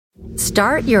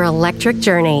Start your electric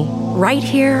journey right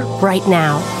here, right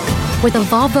now. With a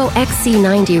Volvo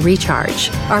XC90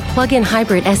 Recharge, our plug-in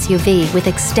hybrid SUV with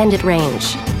extended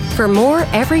range. For more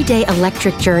everyday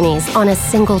electric journeys on a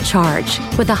single charge,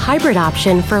 with a hybrid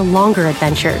option for longer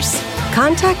adventures.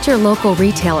 Contact your local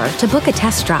retailer to book a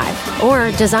test drive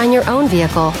or design your own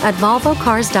vehicle at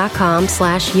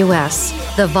volvocars.com/US.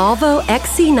 The Volvo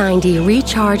XC90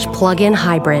 Recharge Plug-in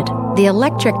Hybrid, the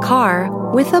electric car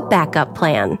with a backup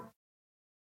plan.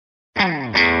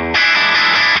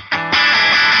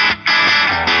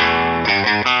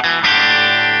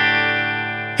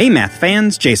 Hey math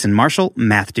fans, Jason Marshall,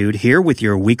 Math Dude here with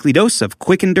your weekly dose of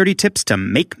quick and dirty tips to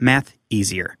make math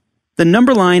easier. The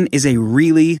number line is a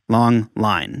really long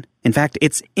line. In fact,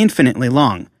 it's infinitely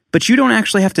long. But you don't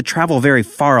actually have to travel very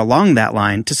far along that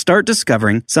line to start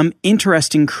discovering some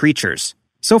interesting creatures.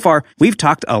 So far, we've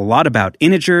talked a lot about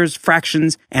integers,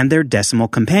 fractions, and their decimal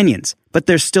companions. But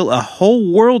there's still a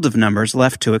whole world of numbers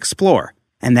left to explore.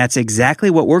 And that's exactly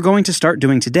what we're going to start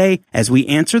doing today as we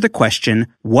answer the question,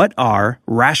 what are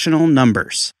rational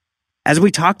numbers? As we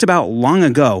talked about long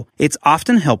ago, it's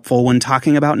often helpful when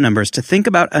talking about numbers to think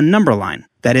about a number line.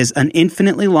 That is, an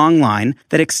infinitely long line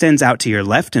that extends out to your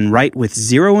left and right with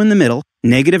 0 in the middle,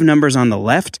 negative numbers on the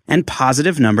left, and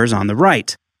positive numbers on the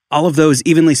right. All of those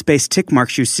evenly spaced tick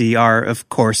marks you see are, of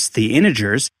course, the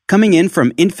integers, coming in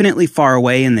from infinitely far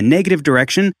away in the negative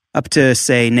direction up to,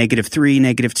 say, -3,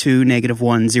 -2,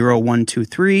 -1, 0, 1, 2,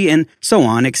 3, and so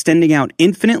on, extending out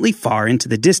infinitely far into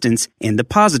the distance in the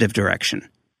positive direction.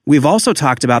 We've also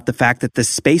talked about the fact that the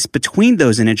space between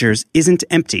those integers isn't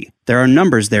empty. There are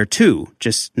numbers there too,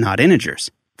 just not integers.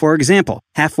 For example,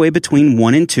 halfway between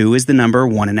 1 and 2 is the number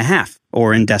 1.5,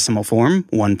 or in decimal form,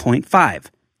 1.5.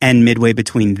 And midway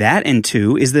between that and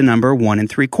 2 is the number 1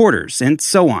 3/4, and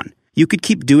so on. You could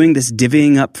keep doing this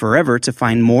divvying up forever to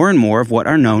find more and more of what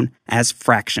are known as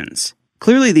fractions.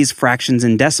 Clearly, these fractions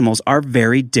and decimals are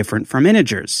very different from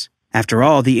integers. After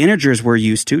all, the integers we're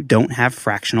used to don't have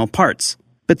fractional parts.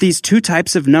 But these two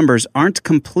types of numbers aren't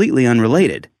completely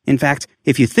unrelated. In fact,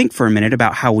 if you think for a minute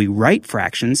about how we write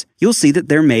fractions, you'll see that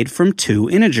they're made from two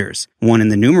integers, one in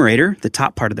the numerator, the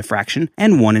top part of the fraction,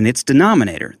 and one in its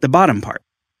denominator, the bottom part.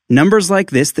 Numbers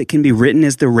like this that can be written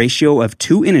as the ratio of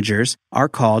two integers are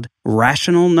called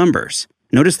rational numbers.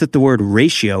 Notice that the word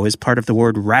ratio is part of the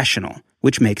word rational,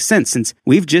 which makes sense since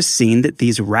we've just seen that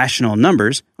these rational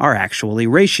numbers are actually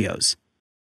ratios.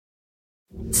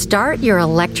 Start your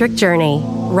electric journey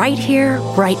right here,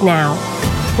 right now.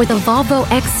 With a Volvo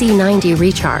XC90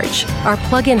 Recharge, our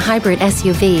plug-in hybrid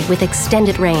SUV with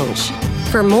extended range.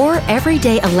 For more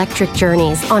everyday electric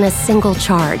journeys on a single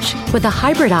charge, with a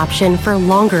hybrid option for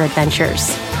longer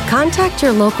adventures. Contact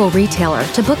your local retailer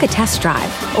to book a test drive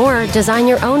or design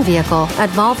your own vehicle at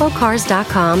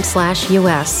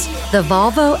volvocars.com/US. The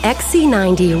Volvo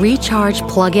XC90 Recharge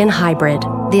Plug-in Hybrid,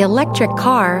 the electric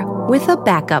car with a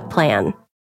backup plan.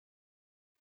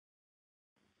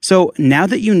 So now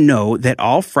that you know that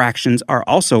all fractions are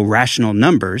also rational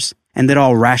numbers, and that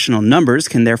all rational numbers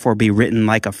can therefore be written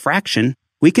like a fraction,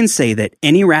 we can say that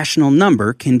any rational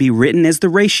number can be written as the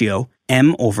ratio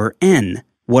m over n.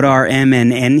 What are m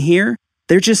and n here?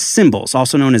 They're just symbols,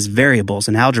 also known as variables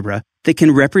in algebra, that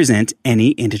can represent any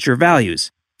integer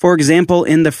values. For example,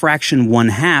 in the fraction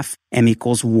 1/2, m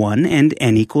equals 1 and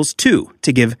n equals 2,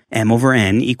 to give m over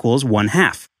n equals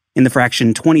 1/2. In the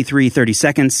fraction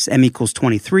 23/32, m equals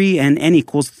 23 and n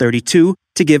equals 32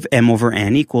 to give m over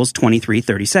n equals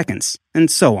 23/32, and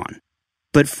so on.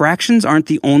 But fractions aren't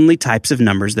the only types of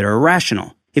numbers that are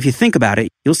rational. If you think about it,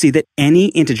 you'll see that any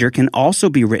integer can also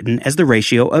be written as the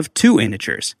ratio of two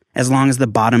integers, as long as the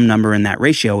bottom number in that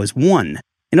ratio is 1.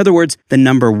 In other words, the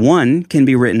number 1 can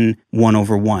be written 1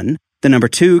 over 1, the number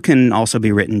 2 can also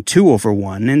be written 2 over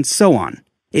 1, and so on.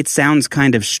 It sounds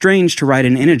kind of strange to write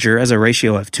an integer as a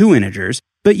ratio of two integers,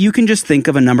 but you can just think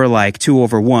of a number like 2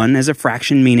 over 1 as a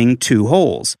fraction meaning 2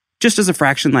 wholes, just as a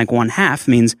fraction like 1/2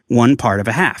 means 1 part of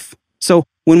a half. So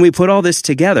when we put all this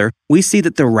together, we see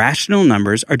that the rational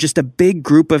numbers are just a big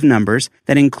group of numbers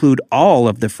that include all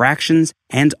of the fractions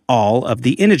and all of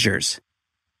the integers.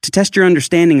 To test your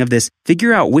understanding of this,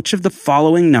 figure out which of the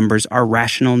following numbers are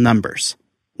rational numbers: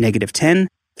 -10,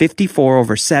 54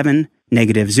 over 7,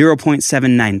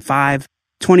 -0.795,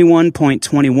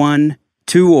 21.21,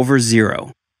 2 over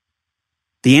 0.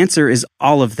 The answer is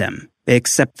all of them,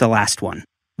 except the last one.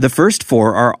 The first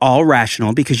four are all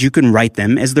rational because you can write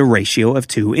them as the ratio of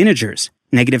two integers.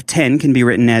 -10 can be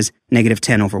written as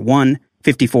 -10 over 1,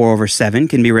 54 over 7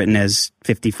 can be written as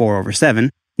 54 over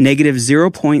 7,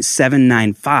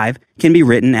 -0.795 can be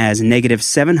written as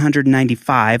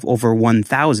 -795 over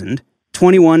 1,000,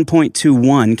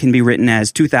 21.21 can be written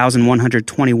as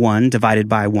 2,121 divided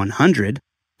by 100,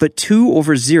 but 2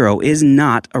 over 0 is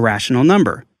not a rational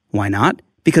number. Why not?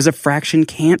 Because a fraction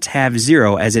can't have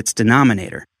 0 as its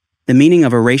denominator. The meaning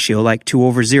of a ratio like 2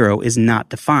 over 0 is not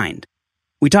defined.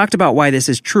 We talked about why this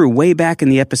is true way back in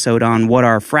the episode on what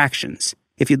are fractions.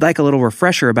 If you'd like a little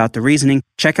refresher about the reasoning,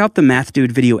 check out the Math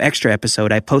Dude Video Extra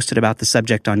episode I posted about the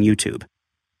subject on YouTube.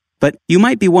 But you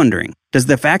might be wondering, does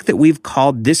the fact that we've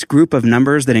called this group of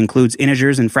numbers that includes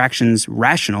integers and fractions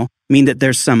rational mean that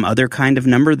there's some other kind of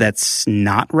number that's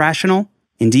not rational?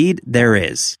 Indeed, there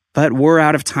is. But we're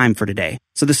out of time for today.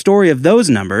 So the story of those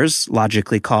numbers,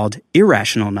 logically called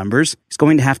irrational numbers, is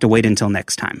going to have to wait until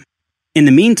next time. In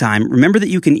the meantime, remember that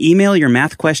you can email your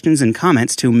math questions and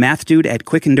comments to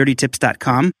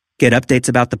mathdude@quickanddirtytips.com. Get updates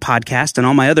about the podcast and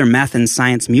all my other math and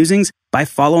science musings by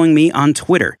following me on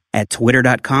Twitter at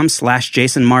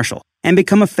twitter.com/JasonMarshall, and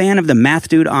become a fan of the Math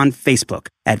Dude on Facebook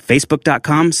at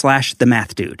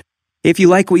facebook.com/theMathDude. If you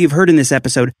like what you've heard in this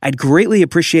episode, I'd greatly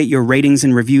appreciate your ratings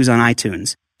and reviews on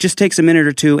iTunes. Just takes a minute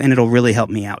or two and it'll really help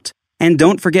me out. And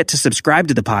don't forget to subscribe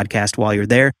to the podcast while you're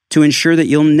there to ensure that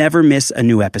you'll never miss a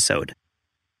new episode.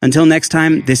 Until next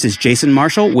time, this is Jason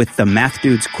Marshall with the Math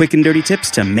Dude's quick and dirty tips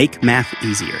to make math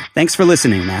easier. Thanks for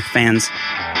listening, math fans.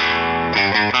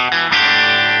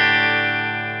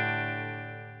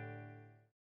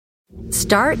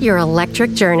 Start your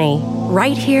electric journey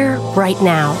right here, right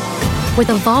now. With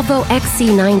a Volvo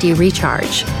XC90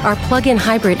 Recharge, our plug-in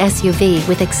hybrid SUV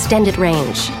with extended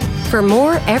range. For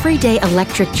more everyday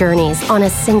electric journeys on a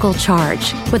single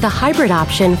charge, with a hybrid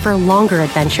option for longer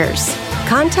adventures.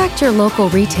 Contact your local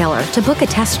retailer to book a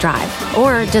test drive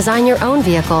or design your own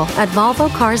vehicle at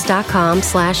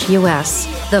volvocars.com/US.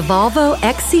 The Volvo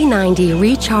XC90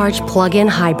 Recharge Plug-in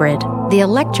Hybrid, the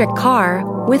electric car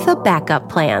with a backup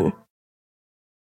plan.